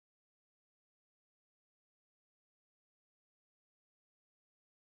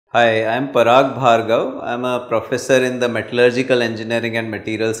Hi, I am Parag Bhargav. I am a professor in the Metallurgical Engineering and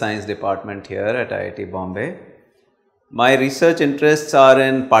Material Science department here at IIT Bombay. My research interests are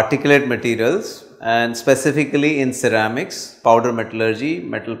in particulate materials and specifically in ceramics, powder metallurgy,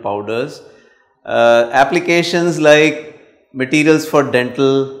 metal powders, applications like materials for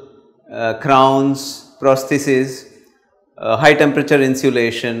dental, crowns, prostheses, high temperature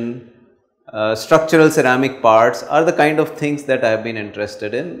insulation, structural ceramic parts are the kind of things that I have been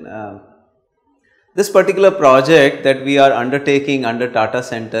interested in. This particular project that we are undertaking under Tata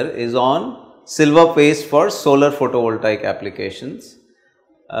Center is on silver paste for solar photovoltaic applications.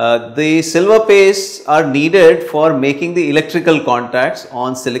 The silver pastes are needed for making the electrical contacts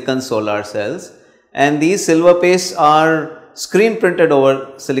on silicon solar cells, and these silver pastes are screen printed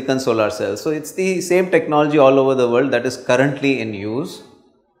over silicon solar cells. So, it is the same technology all over the world that is currently in use.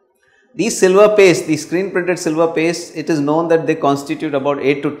 These silver paste, the screen printed silver paste, it is known that they constitute about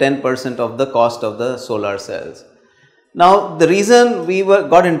 8 to 10% of the cost of the solar cells. Now, the reason we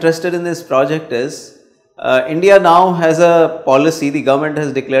got interested in this project is India now has a policy, the government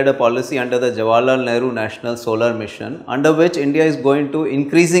has declared a policy under the Jawaharlal Nehru National Solar Mission, under which India is going to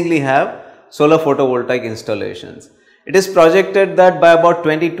increasingly have solar photovoltaic installations. It is projected that by about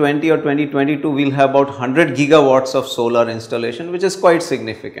 2020 or 2022, we will have about 100 gigawatts of solar installation, which is quite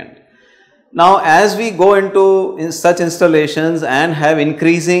significant. Now, as we go into such installations and have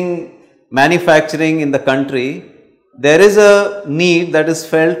increasing manufacturing in the country, there is a need that is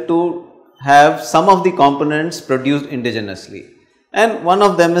felt to have some of the components produced indigenously, and one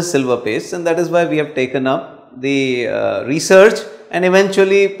of them is silver paste, and that is why we have taken up the research and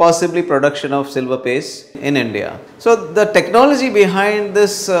eventually possibly production of silver paste in India. So, the technology behind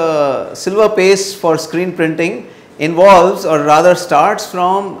this silver paste for screen printing involves, or rather starts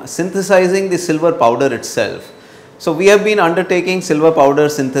from, synthesizing the silver powder itself. So, we have been undertaking silver powder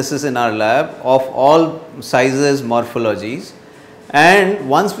synthesis in our lab of all sizes, morphologies, and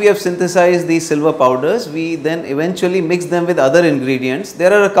once we have synthesized these silver powders, we then eventually mix them with other ingredients.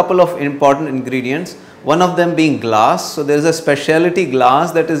 There are a couple of important ingredients, one of them being glass. So, there is a specialty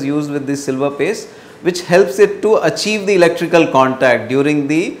glass that is used with this silver paste, which helps it to achieve the electrical contact during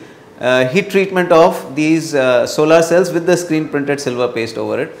the heat treatment of these solar cells with the screen printed silver paste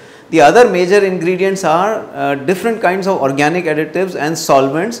over it. The other major ingredients are different kinds of organic additives and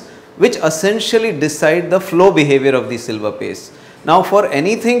solvents, which essentially decide the flow behavior of the silver paste. Now, for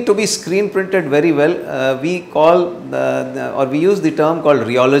anything to be screen printed very well, we use the term called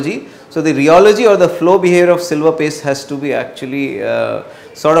rheology. So, the rheology or the flow behavior of silver paste has to be actually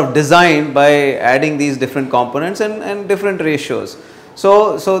sort of designed by adding these different components and different ratios.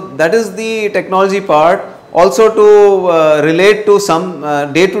 So, that is the technology part. Also, to relate to some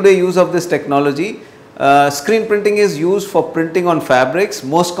day-to-day use of this technology, screen printing is used for printing on fabrics,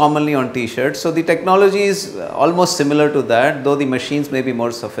 most commonly on t-shirts. So, the technology is almost similar to that, though the machines may be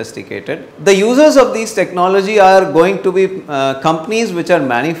more sophisticated. The users of these technology are going to be companies which are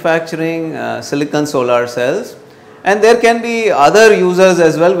manufacturing silicon solar cells, and there can be other users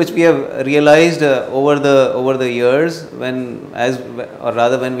as well, which we have realized over the years when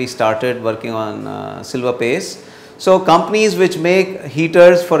we started working on silver paste. So, companies which make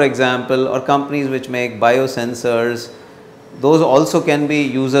heaters, for example, or companies which make biosensors, those also can be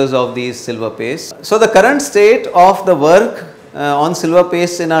users of these silver pastes. So, the current state of the work on silver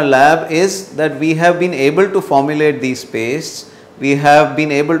pastes in our lab is that we have been able to formulate these pastes. We have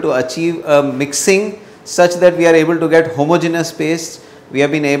been able to achieve a mixing such that we are able to get homogeneous pastes. We have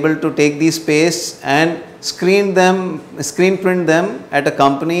been able to take these pastes and screen print them at a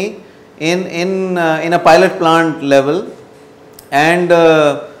company in a pilot plant level, and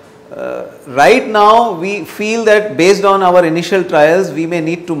right now we feel that based on our initial trials, we may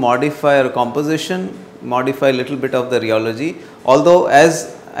need to modify our composition, modify a little bit of the rheology, although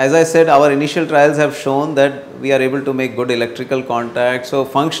as I said, our initial trials have shown that we are able to make good electrical contact. So,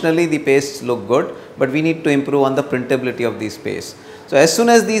 functionally the pastes look good, but we need to improve on the printability of these pastes. So, as soon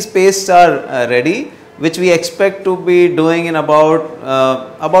as these pastes are ready, which we expect to be doing in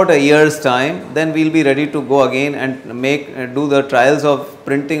about a year's time, then we will be ready to go again and do the trials of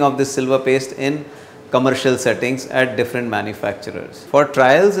printing of this silver paste in commercial settings at different manufacturers. For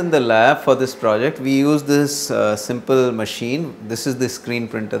trials in the lab for this project, we use this simple machine. This is the screen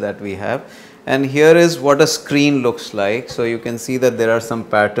printer that we have, and here is what a screen looks like. So, you can see that there are some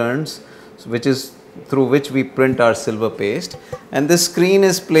patterns through which we print our silver paste, and this screen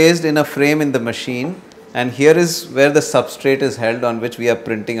is placed in a frame in the machine, and here is where the substrate is held on which we are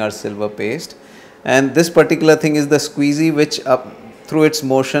printing our silver paste, and this particular thing is the squeezy, which through its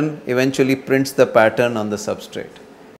motion eventually prints the pattern on the substrate.